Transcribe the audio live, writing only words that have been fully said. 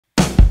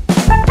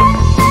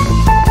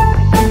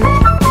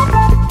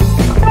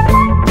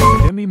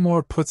Demi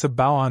Moore puts a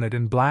bow on it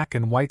in black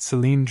and white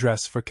Celine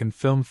dress for Cannes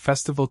Film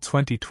Festival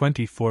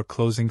 2024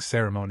 closing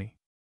ceremony.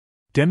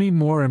 Demi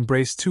Moore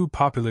embraced two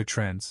popular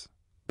trends,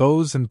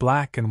 bows and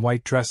black and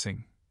white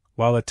dressing,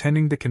 while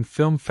attending the Cannes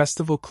Film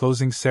Festival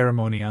closing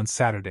ceremony on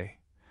Saturday.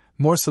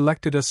 Moore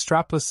selected a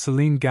strapless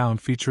Celine gown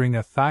featuring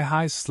a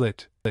thigh-high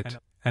slit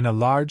and a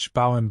large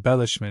bow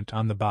embellishment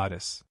on the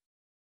bodice.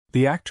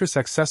 The actress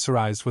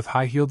accessorized with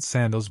high-heeled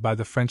sandals by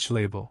the French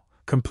label,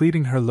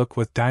 completing her look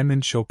with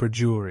diamond Chopard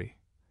jewelry.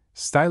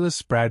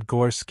 Stylist Brad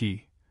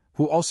Gorski,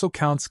 who also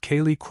counts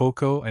Kaylee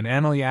Cuoco and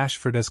Annalie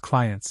Ashford as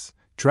clients,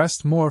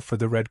 dressed Moore for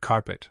the red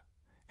carpet.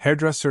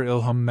 Hairdresser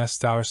Ilham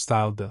Mestar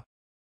styled the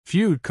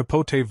feud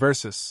capote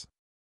versus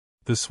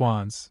the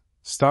Swans,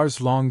 stars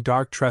long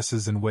dark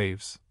tresses and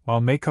waves, while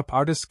makeup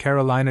artist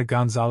Carolina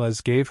Gonzalez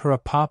gave her a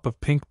pop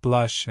of pink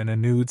blush and a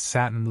nude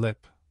satin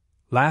lip.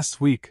 Last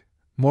week,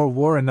 Moore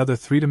wore another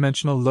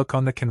three-dimensional look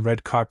on the Cannes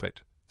red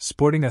carpet,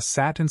 sporting a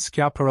satin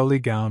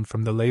Schiaparelli gown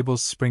from the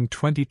label's Spring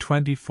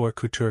 2024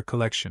 couture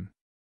collection.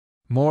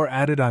 Moore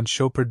added on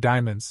Chopard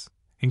diamonds,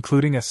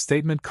 including a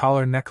statement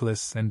collar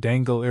necklace and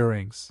dangle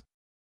earrings.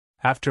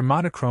 After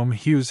monochrome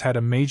hues had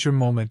a major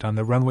moment on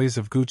the runways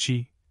of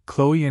Gucci,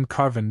 Chloé and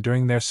Carven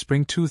during their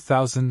Spring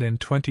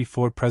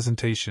 2024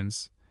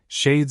 presentations,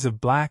 shades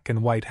of black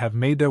and white have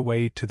made their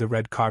way to the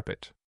red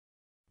carpet.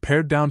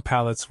 Pared-down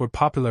palettes were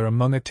popular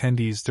among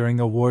attendees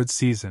during awards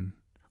season,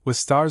 with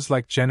stars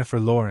like Jennifer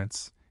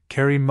Lawrence,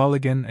 Keri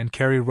Mulligan and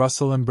Keri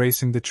Russell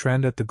embracing the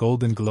trend at the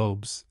Golden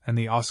Globes and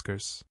the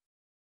Oscars.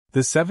 The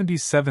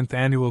 77th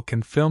annual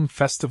Cannes Film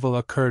Festival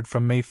occurred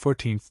from May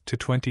 14th to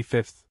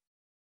 25th.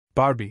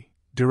 Barbie,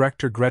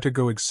 director Greta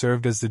Gerwig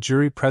served as the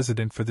jury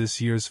president for this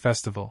year's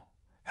festival,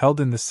 held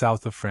in the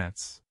south of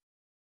France.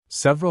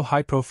 Several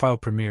high-profile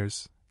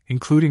premieres,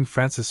 including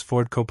Francis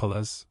Ford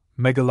Coppola's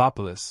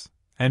Megalopolis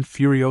and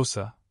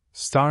Furiosa,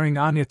 starring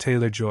Anya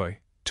Taylor-Joy,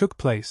 took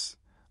place,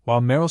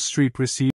 while Meryl Streep received